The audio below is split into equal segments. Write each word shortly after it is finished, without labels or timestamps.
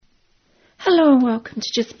Hello and welcome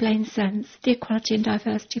to Just Plain Sense, the Equality and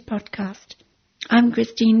Diversity podcast. I'm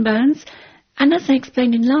Christine Burns, and as I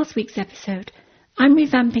explained in last week's episode, I'm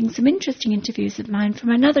revamping some interesting interviews of mine from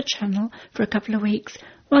another channel for a couple of weeks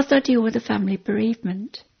whilst I deal with a family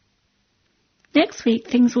bereavement. Next week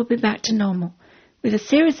things will be back to normal, with a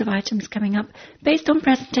series of items coming up based on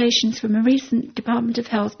presentations from a recent Department of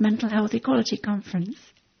Health Mental Health Equality Conference.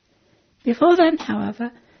 Before then,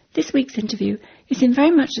 however, this week's interview is in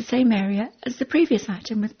very much the same area as the previous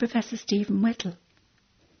item with Professor Stephen Whittle.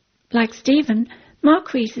 Like Stephen,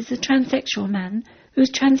 Mark Rees is a transsexual man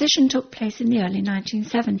whose transition took place in the early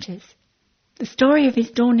 1970s. The story of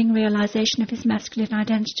his dawning realization of his masculine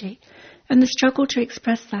identity and the struggle to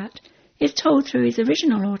express that is told through his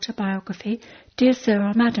original autobiography, Dear Sir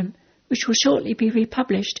or Madam, which will shortly be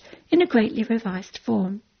republished in a greatly revised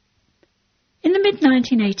form. In the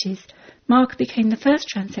mid-1980s, Mark became the first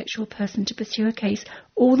transsexual person to pursue a case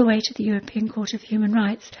all the way to the European Court of Human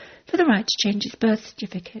Rights for the right to change his birth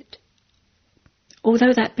certificate.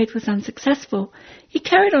 Although that bid was unsuccessful, he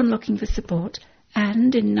carried on looking for support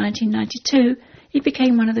and, in 1992, he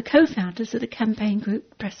became one of the co-founders of the campaign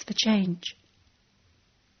group Press for Change.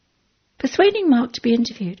 Persuading Mark to be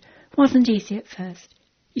interviewed wasn't easy at first.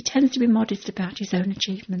 He tends to be modest about his own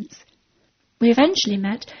achievements. We eventually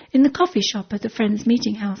met in the coffee shop at the Friends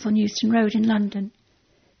Meeting House on Euston Road in London.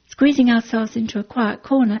 Squeezing ourselves into a quiet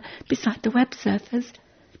corner beside the web surfers,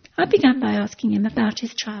 I began by asking him about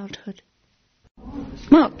his childhood.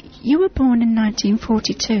 Mark, you were born in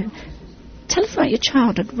 1942. Tell us about your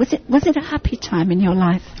childhood. Was it a happy time in your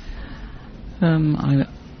life?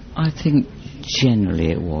 I think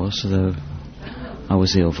generally it was, though I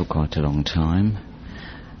was ill for quite a long time.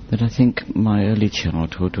 But I think my early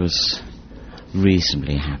childhood was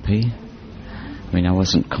reasonably happy. I mean, I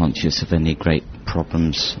wasn't conscious of any great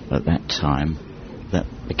problems at that time that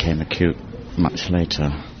became acute much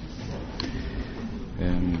later.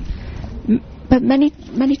 But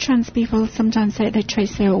many trans people sometimes say they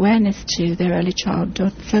trace their awareness to their early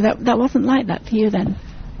childhood, so that wasn't like that for you then?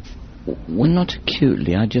 Well, not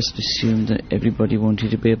acutely. I just assumed that everybody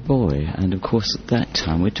wanted to be a boy, and of course at that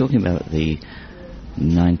time, we're talking about the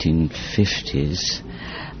 1950s,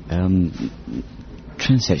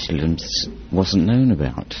 transsexualism wasn't known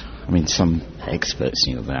about. I mean, some experts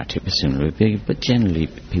knew about it, presumably, but generally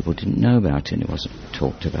people didn't know about it and it wasn't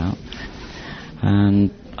talked about.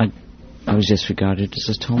 And I was just regarded as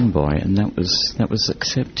a tomboy, and that was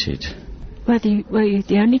accepted. Were you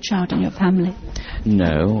the only child in your family?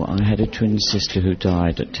 No, I had a twin sister who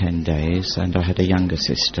died at 10 days, and I had a younger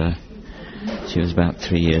sister. She was about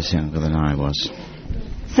 3 years younger than I was.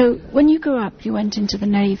 So when you grew up, you went into the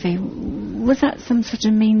Navy. Was that some sort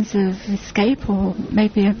of means of escape, or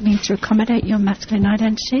maybe a means to accommodate your masculine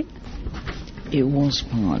identity? It was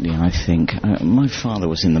partly, I think. My father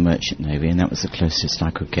was in the Merchant Navy, and that was the closest I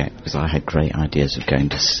could get, because I had great ideas of going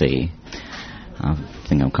to sea. I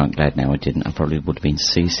think I'm quite glad now I didn't. I probably would have been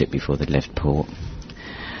seasick before they left port.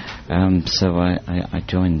 So I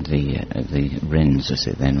joined the Wrens, as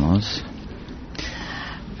it then was.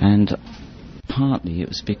 And partly it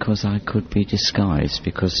was because I could be disguised,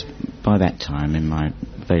 because by that time, in my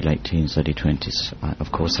very late teens, early 20s, of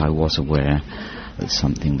course I was aware that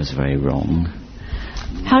something was very wrong.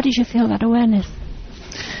 How did you feel that awareness?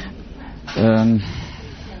 Well,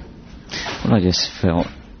 I just felt,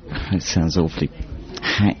 it sounds awfully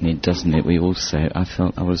hackneyed, doesn't it? We all say it. I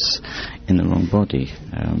felt I was in the wrong body.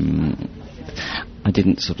 I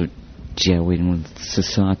didn't sort of gel in with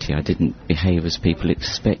society. I didn't behave as people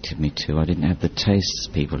expected me to. I didn't have the tastes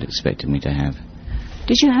people expected me to have.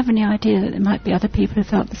 Did you have any idea that there might be other people who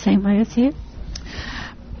felt the same way as you?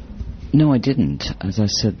 No, I didn't. As I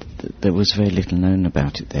said, there was very little known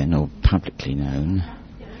about it then, or publicly known.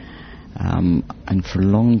 And for a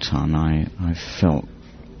long time I felt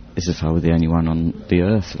as if I were the only one on the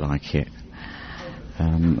earth like it.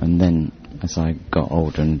 And then as I got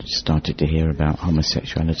older and started to hear about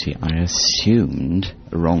homosexuality, I assumed,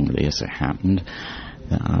 wrongly as it happened,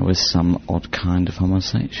 that I was some odd kind of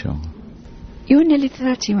homosexual. You were nearly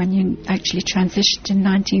 30 when you actually transitioned in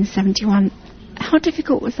 1971. How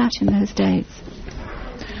difficult was that in those days?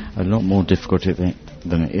 A lot more difficult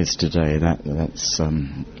than it is today, that's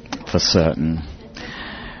for certain.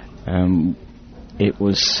 It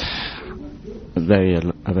was a very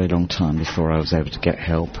long time before I was able to get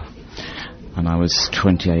help, and I was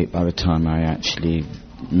 28 by the time I actually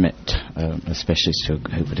met a specialist who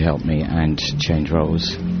could help me and change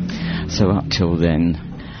roles. So up till then,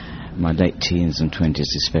 my late teens and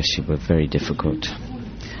 20s especially were very difficult.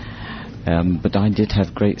 But I did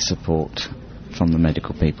have great support from the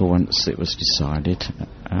medical people once it was decided.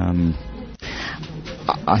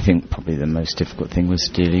 I think probably the most difficult thing was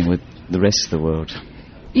dealing with the rest of the world.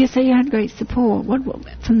 You say you had great support. What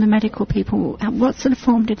from the medical people? What sort of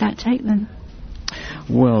form did that take then?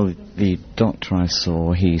 Well, the doctor I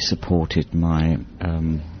saw, he supported my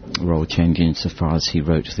role change insofar as he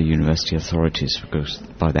wrote to the university authorities, because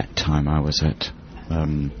by that time I was at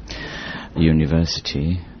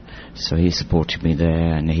university. So he supported me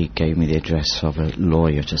there, and he gave me the address of a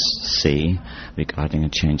lawyer to see regarding a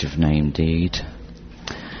change of name deed.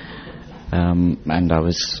 And I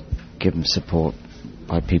was given support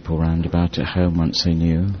by people round about at home once they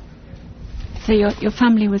knew. So your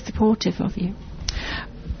family was supportive of you?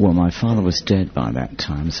 Well, my father was dead by that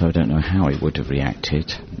time, so I don't know how he would have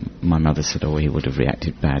reacted. My mother said, he would have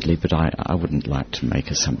reacted badly, but I wouldn't like to make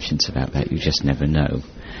assumptions about that. You just never know.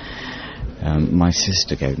 My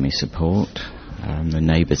sister gave me support. The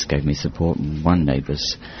neighbours gave me support. One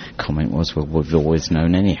neighbour's comment was, well, we've always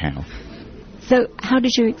known anyhow. So how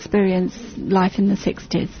did you experience life in the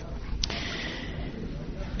 60s?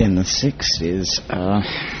 In the 60s,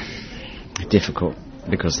 difficult,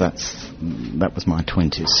 because that was my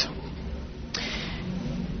 20s.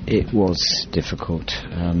 It was difficult.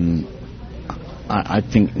 I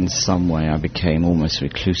think in some way I became almost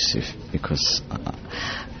reclusive, because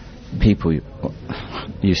people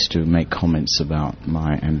used to make comments about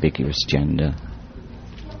my ambiguous gender,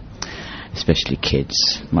 especially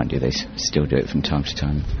kids. Mind you, they still do it from time to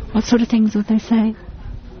time. What sort of things would they say?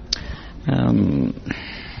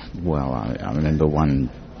 Well, I remember one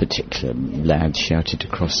particular lad shouted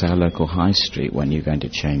across our local high street, "When are you going to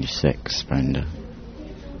change sex, Brenda?"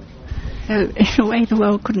 So, in a way, the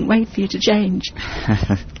world couldn't wait for you to change.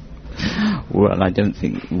 Well, I don't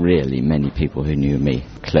think really many people who knew me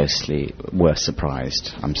closely were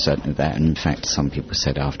surprised. I'm certain of that. And in fact, some people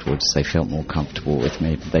said afterwards they felt more comfortable with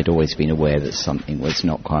me. They'd always been aware that something was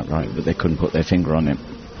not quite right, but they couldn't put their finger on it.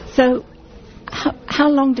 So, how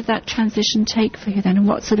long did that transition take for you then, and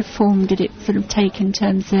what sort of form did it sort of take in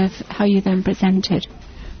terms of how you then presented?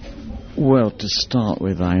 Well, to start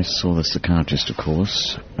with, I saw the psychiatrist, of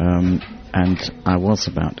course, and I was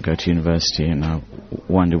about to go to university, and I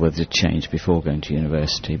wondered whether to change before going to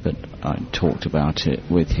university, but I talked about it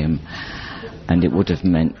with him, and it would have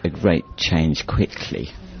meant a great change quickly.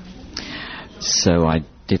 So I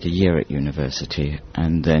did a year at university,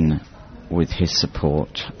 and then with his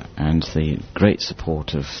support and the great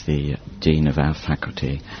support of the dean of our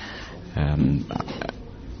faculty,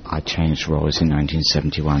 I changed roles in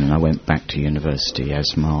 1971, and I went back to university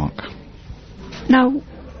as Mark. Now,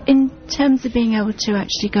 in terms of being able to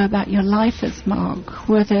actually go about your life as Mark,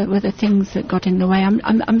 were there things that got in the way?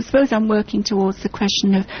 I suppose I'm working towards the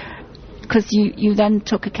question of, because you then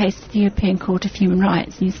took a case to the European Court of Human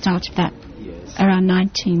Rights, and you started that around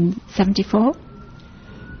 1974?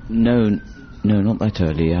 No, not that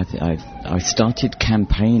early. I started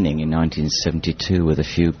campaigning in 1972 with a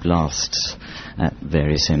few blasts at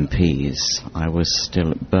various MPs. I was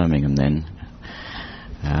still at Birmingham then.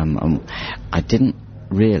 I didn't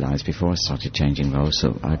realise before I started changing roles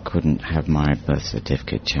that I couldn't have my birth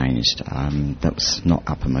certificate changed. That was not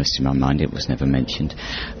uppermost in my mind. It was never mentioned.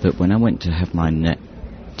 But when I went to have my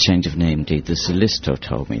change of name deed, the solicitor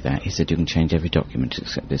told me that. He said, you can change every document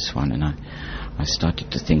except this one. And I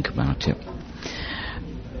started to think about it.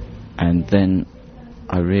 And then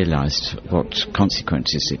I realised what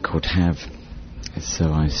consequences it could have.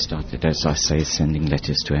 So I started, as I say, sending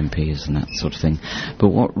letters to MPs and that sort of thing. But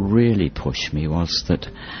what really pushed me was that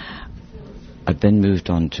I then moved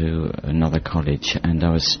on to another college, and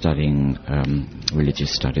I was studying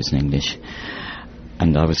religious studies and English.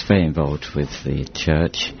 And I was very involved with the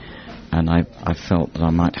church, and I felt that I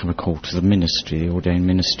might have a call to the ministry, the ordained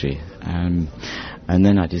ministry. And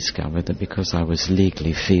then I discovered that because I was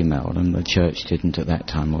legally female and the church didn't at that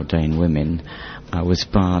time ordain women, I was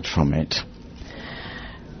barred from it.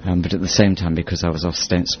 But at the same time, because I was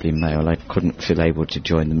ostensibly male, I couldn't feel able to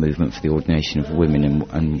join the movement for the ordination of women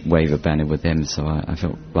and wave a banner with them, so I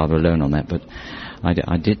felt rather alone on that. But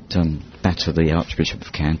I did batter the Archbishop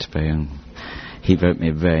of Canterbury, and he wrote me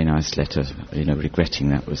a very nice letter, regretting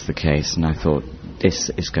that was the case, and I thought, this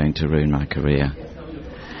is going to ruin my career.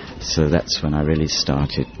 So that's when I really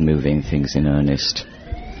started moving things in earnest.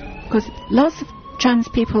 Because lots of trans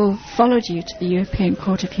people followed you to the European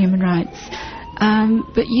Court of Human Rights,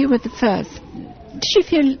 but you were the first. Did you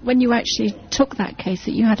feel when you actually took that case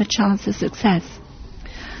that you had a chance of success?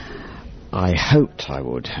 I hoped I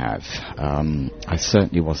would have. I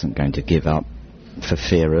certainly wasn't going to give up for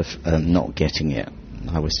fear of not getting it.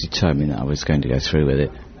 I was determined that I was going to go through with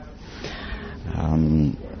it.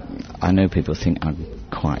 I know people think I'm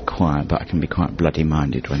quite quiet, but I can be quite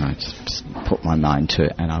bloody-minded when I put my mind to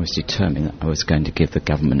it, and I was determined that I was going to give the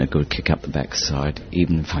government a good kick up the backside,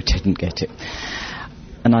 even if I didn't get it.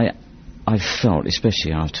 And I felt,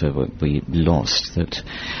 especially after we lost, that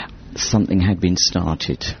something had been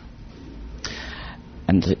started,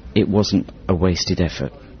 and it wasn't a wasted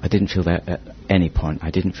effort. I didn't feel that at any point. I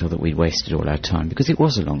didn't feel that we'd wasted all our time, because it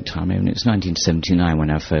was a long time. I mean, it was 1979 when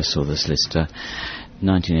I first saw the solicitor,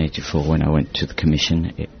 1984 when I went to the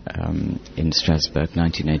commission in Strasbourg,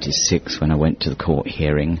 1986 when I went to the court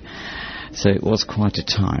hearing. So it was quite a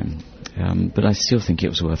time, but I still think it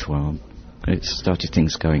was worthwhile. It started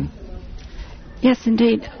things going. Yes,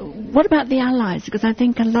 indeed. What about the Allies? Because I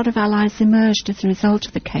think a lot of Allies emerged as a result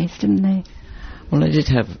of the case, didn't they? Well, I did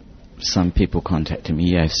have some people contacting me,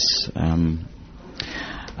 yes. And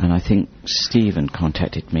I think Stephen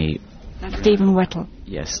contacted me. Stephen Whittle.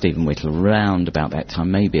 Yes, Stephen Whittle, round about that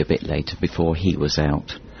time, maybe a bit later, before he was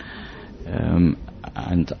out.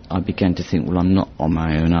 And I began to think, well, I'm not on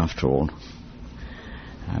my own after all.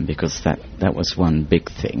 Because that was one big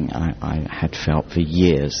thing. I had felt for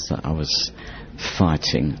years that I was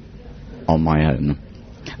fighting on my own.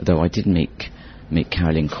 Though I did meet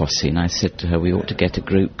Caroline Cossey, and I said to her we ought to get a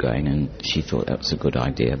group going, and she thought that was a good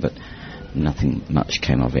idea, but nothing much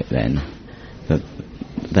came of it then. But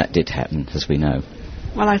that did happen, as we know.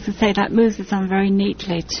 Well, I should say that moves us on very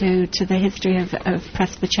neatly to the history of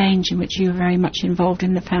Press for Change, in which you were very much involved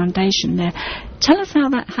in the foundation there. Tell us how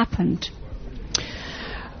that happened.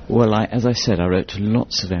 Well, as I said, I wrote to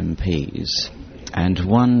lots of MPs, and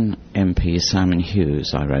one MP, Simon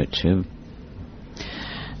Hughes, I wrote to,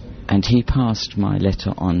 and he passed my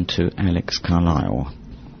letter on to Alex Carlile.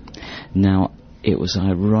 Now, it was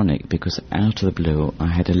ironic, because out of the blue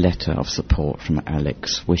I had a letter of support from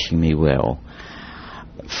Alex wishing me well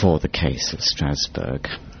for the case of Strasbourg,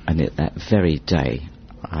 and that very day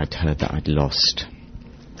I'd heard that I'd lost.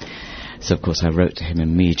 So of course I wrote to him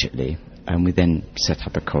immediately, and we then set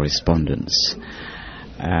up a correspondence,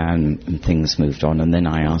 and things moved on, and then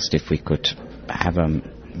I asked if we could have a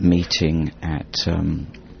meeting at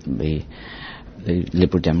the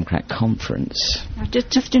Liberal Democrat conference.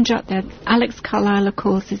 Just to interrupt there, Alex Carlile, of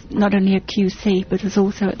course, is not only a QC, but was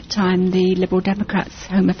also at the time the Liberal Democrats'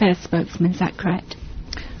 Home Affairs spokesman. Is that correct?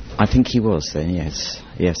 I think he was then, yes,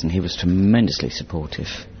 and he was tremendously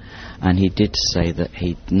supportive, and he did say that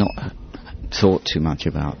he'd not thought too much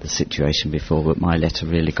about the situation before, but my letter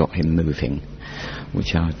really got him moving,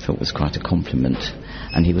 which I thought was quite a compliment,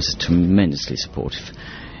 and he was tremendously supportive.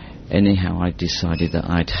 Anyhow, I decided that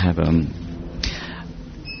I'd have a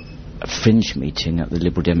fringe meeting at the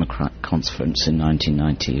Liberal Democrat conference in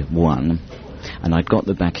 1991, and I'd got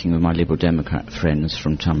the backing of my Liberal Democrat friends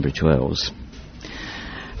from Tunbridge Wells.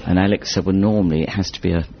 And Alex said, well, normally it has to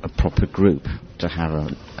be a proper group to have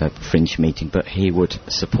a fringe meeting, but he would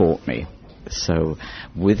support me. So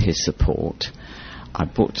with his support, I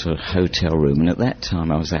booked a hotel room, and at that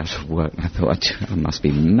time I was out of work, and I thought, I must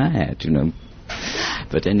be mad,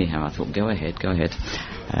 But anyhow, I thought, go ahead.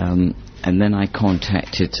 And then I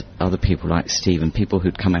contacted other people like Stephen, people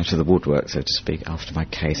who'd come out of the woodwork, so to speak, after my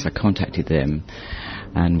case. I contacted them,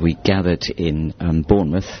 and we gathered in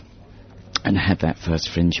Bournemouth and had that first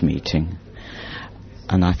fringe meeting.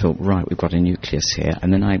 And I thought, right, we've got a nucleus here.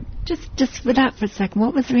 And then I... Just with that for a second,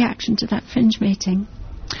 what was the reaction to that fringe meeting?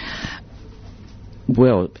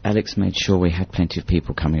 Well, Alex made sure we had plenty of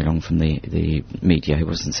people coming along from the media. He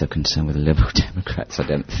wasn't so concerned with the Liberal Democrats, I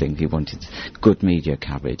don't think. He wanted good media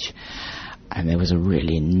coverage. And there was a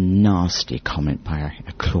really nasty comment by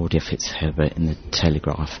Claudia Fitzherbert in the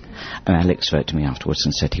Telegraph. And Alex wrote to me afterwards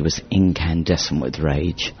and said he was incandescent with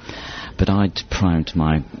rage. But I'd primed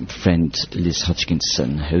my friend Liz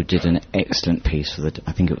Hodgkinson, who did an excellent piece for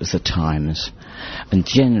I think it was the Times. And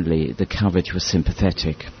generally the coverage was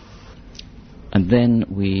sympathetic. And then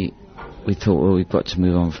we thought, well, we've got to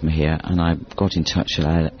move on from here. And I got in touch with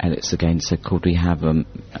Alex again and said, could we have a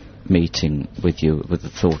meeting with you with the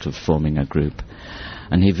thought of forming a group?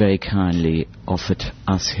 And he very kindly offered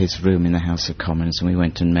us his room in the House of Commons, and we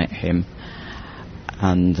went and met him.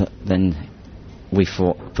 And then we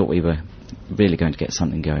thought we were really going to get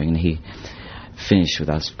something going, and he finished with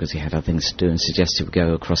us because he had other things to do and suggested we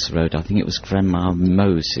go across the road. I think it was Grandma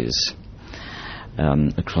Moses,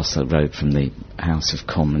 across the road from the House of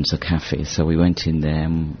Commons, a cafe. So we went in there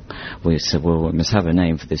and we said, well, we must have a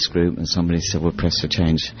name for this group, and somebody said, well, Press for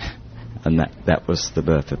Change. And that was the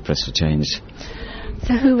birth of Press for Change.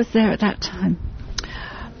 So who was there at that time?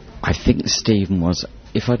 I think Stephen was.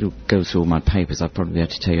 If I do go through all my papers, I'd probably be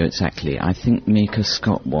able to tell you exactly. I think Mika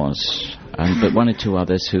Scott was, but one or two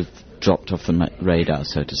others who've dropped off the radar,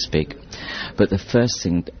 so to speak. But the first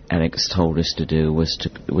thing Alex told us to do was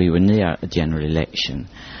we were near a general election,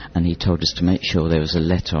 and he told us to make sure there was a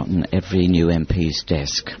letter on every new MP's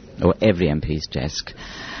desk, or every MP's desk,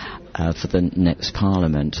 for the next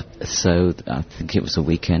Parliament. So I think it was a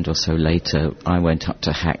weekend or so later, I went up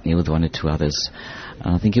to Hackney with one or two others.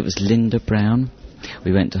 I think it was Linda Brown.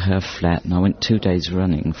 We went to her flat, and I went 2 days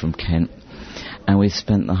running from Kent, and we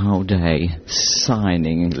spent the whole day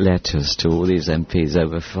signing letters to all these MPs,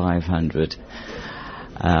 over 500.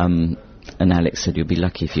 And Alex said, you'll be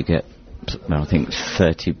lucky if you get, well, I think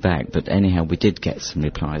 30 back. But anyhow, we did get some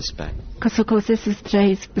replies back. Because, of course, this was the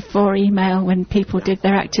days before email, when people did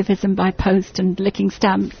their activism by post and licking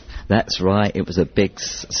stamps. That's right. It was a big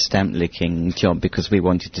stamp-licking job, because we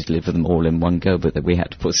wanted to deliver them all in one go, but we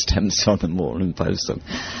had to put stamps on them all and post them.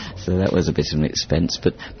 So that was a bit of an expense.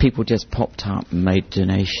 But people just popped up and made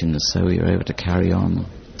donations, so we were able to carry on.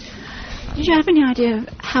 Did you have any idea of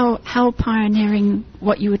how pioneering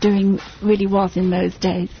what you were doing really was in those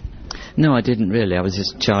days? No, I didn't really. I was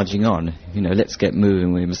just charging on. Let's get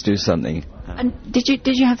moving. We must do something. And did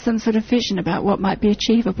you have some sort of vision about what might be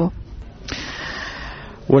achievable?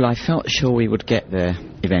 Well, I felt sure we would get there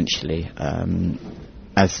eventually.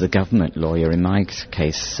 As the government lawyer in my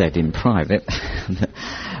case said in private,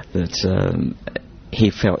 that he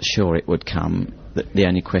felt sure it would come. That the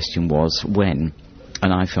only question was when.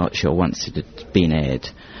 And I felt sure once it had been aired,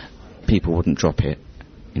 people wouldn't drop it.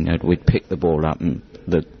 We'd pick the ball up and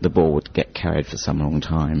the ball would get carried for some long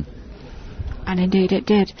time. And indeed it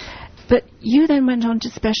did. But you then went on to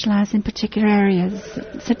specialise in particular areas.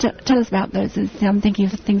 So tell us about those. I'm thinking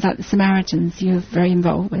of things like the Samaritans you were very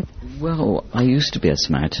involved with. Well, I used to be a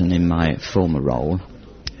Samaritan in my former role.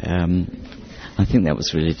 I think that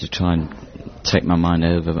was really to try and take my mind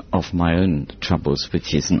off my own troubles,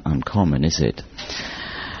 which isn't uncommon, is it?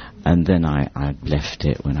 And then I left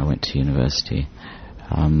it when I went to university.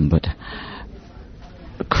 But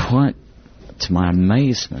quite to my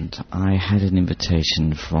amazement, I had an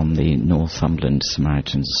invitation from the Northumberland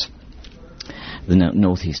Samaritans, the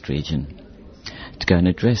Northeast region, to go and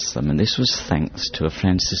address them. And this was thanks to a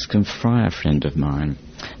Franciscan friar friend of mine.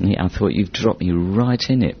 And I thought, you've dropped me right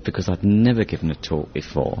in it, because I'd never given a talk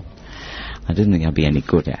before. I didn't think I'd be any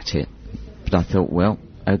good at it. But I thought, well,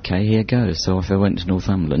 OK, here goes. So off I went to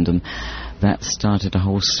Northumberland, and that started a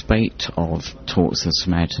whole spate of talks of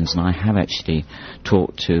Samaritans. And I have actually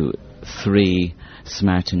talked to 3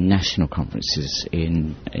 Samaritan national conferences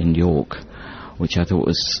in York, which I thought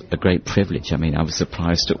was a great privilege. I mean, I was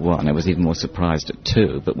surprised at 1. I was even more surprised at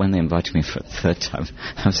 2. But when they invited me for a 3rd time,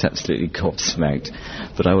 I was absolutely gobsmacked.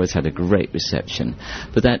 But I always had a great reception.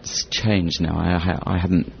 But that's changed now. I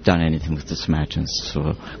haven't done anything with the Samaritans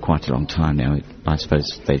for quite a long time now. I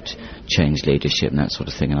suppose they've changed leadership and that sort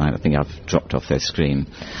of thing, and I think I've dropped off their screen.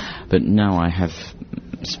 But now I have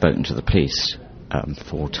spoken to the police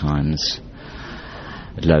 4 times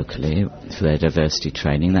locally for their diversity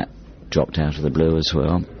training. That dropped out of the blue as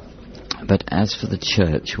well. But as for the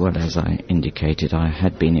church, well, as I indicated, I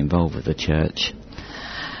had been involved with the church.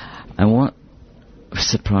 And what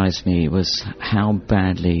surprised me was how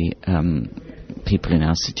badly people in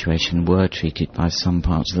our situation were treated by some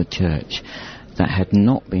parts of the church. That had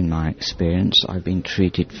not been my experience. I've been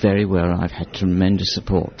treated very well. I've had tremendous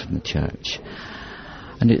support from the church.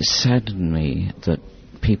 And it saddened me that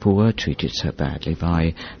people were treated so badly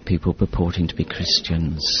by people purporting to be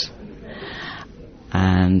Christians.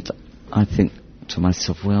 And I think to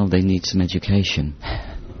myself, well, they need some education.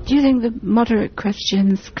 Do you think the moderate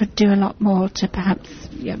Christians could do a lot more to perhaps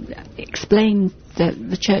explain that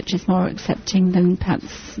the church is more accepting than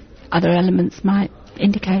perhaps other elements might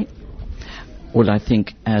indicate? Well, I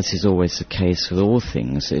think, as is always the case with all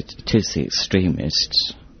things, it is the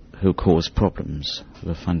extremists who cause problems,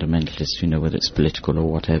 the fundamentalists, whether it's political or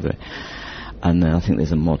whatever. And I think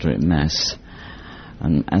there's a moderate mass.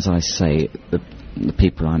 And as I say, the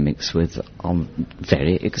people I mix with are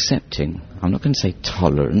very accepting. I'm not going to say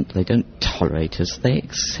tolerant. They don't tolerate us, they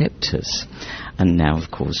accept us. And now,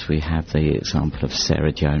 of course, we have the example of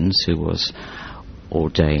Sarah Jones, who was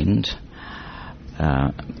ordained,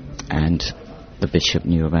 and the bishop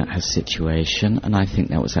knew about her situation, and I think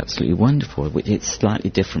that was absolutely wonderful. It's slightly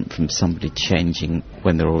different from somebody changing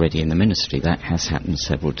when they're already in the ministry. That has happened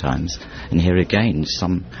several times. And here again,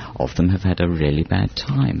 some of them have had a really bad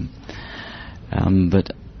time.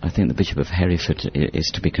 But I think the Bishop of Hereford is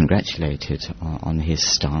to be congratulated on his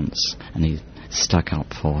stance, and he stuck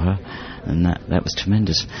up for her, and that was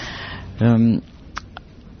tremendous.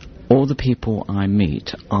 All the people I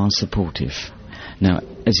meet are supportive. Now,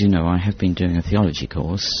 as you know, I have been doing a theology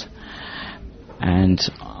course, and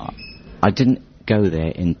I didn't go there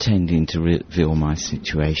intending to reveal my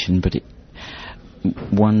situation, but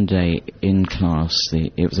one day in class,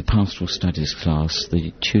 it was a pastoral studies class,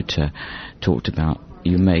 the tutor talked about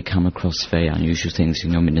you may come across very unusual things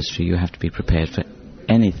in your ministry, you have to be prepared for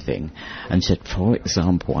anything, and said, for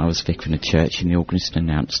example, I was vicar in a church and the organist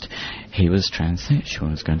announced he was transsexual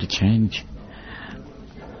and was going to change.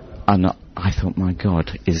 And I thought, my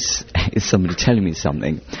God, is somebody telling me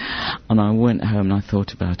something? And I went home and I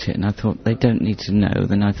thought about it, and I thought, they don't need to know.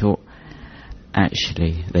 Then I thought,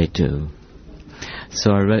 actually, they do.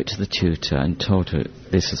 So I wrote to the tutor and told her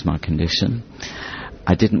this was my condition.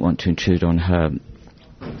 I didn't want to intrude on her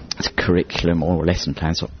curriculum or lesson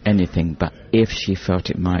plans or anything, but if she felt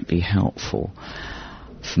it might be helpful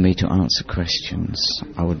for me to answer questions,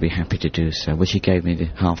 I would be happy to do so. Well, she gave me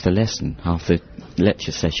half the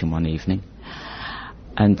lecture session one evening,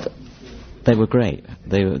 and they were great.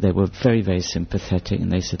 They were very, very sympathetic,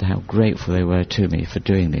 and they said how grateful they were to me for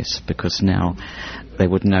doing this, because now they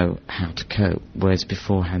would know how to cope, whereas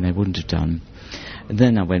beforehand they wouldn't have done. And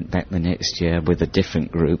then I went back the next year with a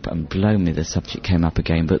different group, and below me the subject came up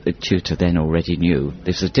again, but the tutor then already knew.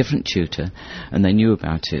 This was a different tutor, and they knew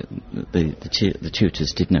about it. The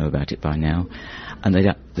tutors did know about it by now, and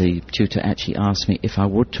the tutor actually asked me if I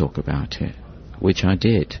would talk about it, which I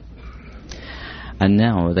did. And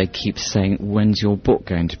now they keep saying, when's your book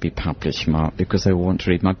going to be published, Mark? Because they want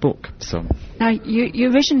to read my book. So now,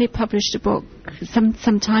 you originally published a book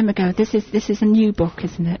some time ago. This is a new book,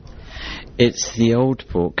 isn't it? It's the old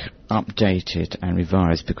book, updated and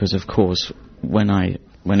revised, because, of course, when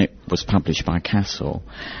it was published by Castle,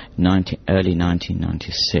 early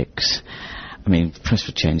 1996, I mean, press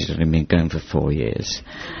for change had only been going for 4 years.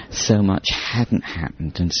 So much hadn't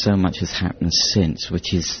happened, and so much has happened since,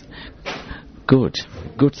 which is good.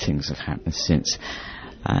 Good things have happened since.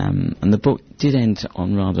 And the book did end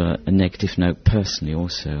on rather a negative note personally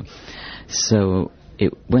also. So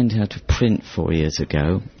it went out of print 4 years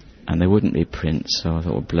ago, and there wouldn't be print, so I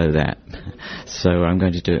thought, well, blow that. So I'm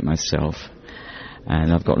going to do it myself.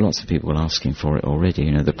 And I've got lots of people asking for it already,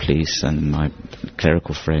 you know, the police and my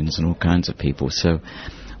clerical friends and all kinds of people. So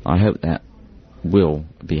I hope that will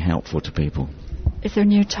be helpful to people. Is there a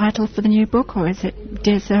new title for the new book, or is it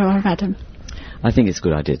Dear Sir or Adam? I think it's a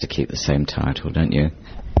good idea to keep the same title, don't you?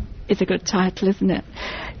 It's a good title, isn't it?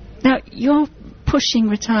 Now, you're pushing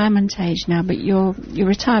retirement age now, but your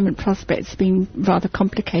retirement prospects have been rather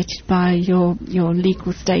complicated by your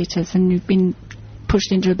legal status, and you've been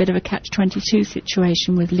pushed into a bit of a catch-22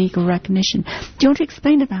 situation with legal recognition. Do you want to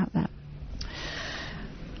explain about that?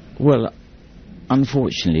 Well,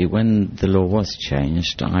 unfortunately, when the law was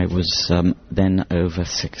changed, I was then over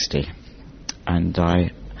 60, and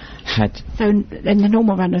I had... So in the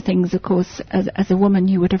normal run of things, of course, as a woman,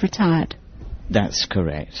 you would have retired. That's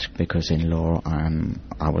correct, because in law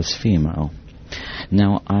I was female.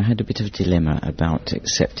 Now, I had a bit of a dilemma about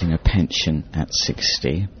accepting a pension at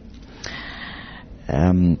 60,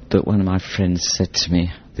 but one of my friends said to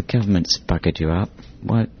me, the government's buggered you up,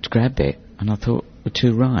 why grab it? And I thought, we're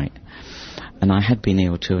too right. And I had been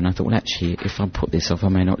ill too, and I thought, well, actually, if I put this off, I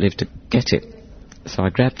may not live to get it. So I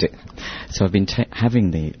grabbed it. So I've been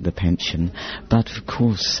having the pension, but of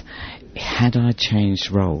course, had I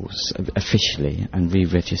changed roles officially and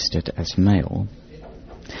re-registered as male,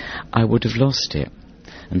 I would have lost it.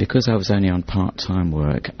 And because I was only on part-time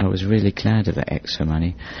work, I was really glad of that extra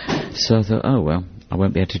money. So I thought, oh, well, I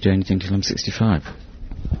won't be able to do anything till I'm 65.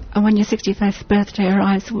 And when your 65th birthday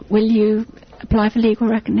arrives, will you apply for legal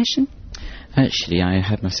recognition? Actually, I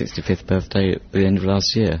had my 65th birthday at the end of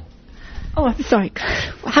last year. Oh, I'm sorry.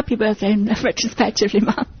 Happy birthday retrospectively,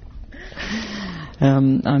 Mark.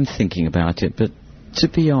 I'm thinking about it, but to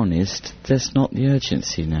be honest, there's not the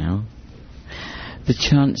urgency now. The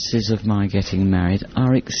chances of my getting married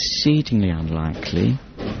are exceedingly unlikely.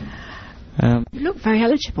 You look very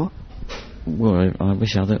eligible. Well, I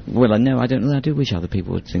wish I do wish other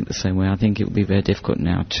people would think the same way. I think it would be very difficult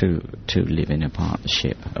now to live in a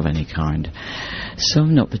partnership of any kind. So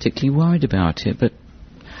I'm not particularly worried about it, but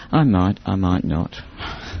I might not.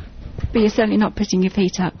 But you're certainly not putting your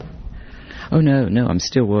feet up. Oh, no, I'm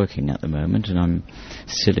still working at the moment, and I'm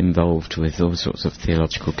still involved with all sorts of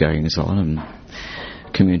theological goings-on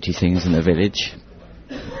and community things in the village.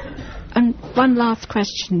 And one last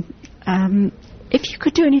question. If you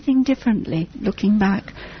could do anything differently, looking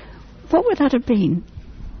back, what would that have been?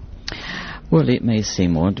 Well, it may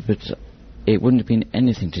seem odd, but it wouldn't have been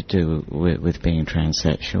anything to do with being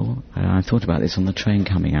transsexual. I thought about this on the train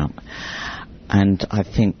coming up, and I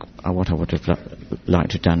think what I would have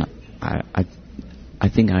liked to have done, I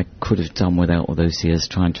think I could have done without all those years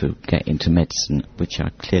trying to get into medicine, which I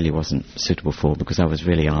clearly wasn't suitable for because I was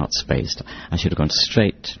really arts-based. I should have gone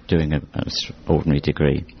straight doing an ordinary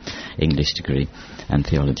degree, English degree and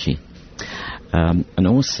theology. And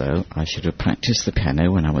also, I should have practiced the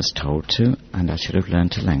piano when I was told to, and I should have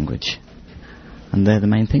learnt a language. And they're the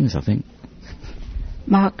main things, I think.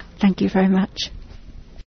 Mark, thank you very much.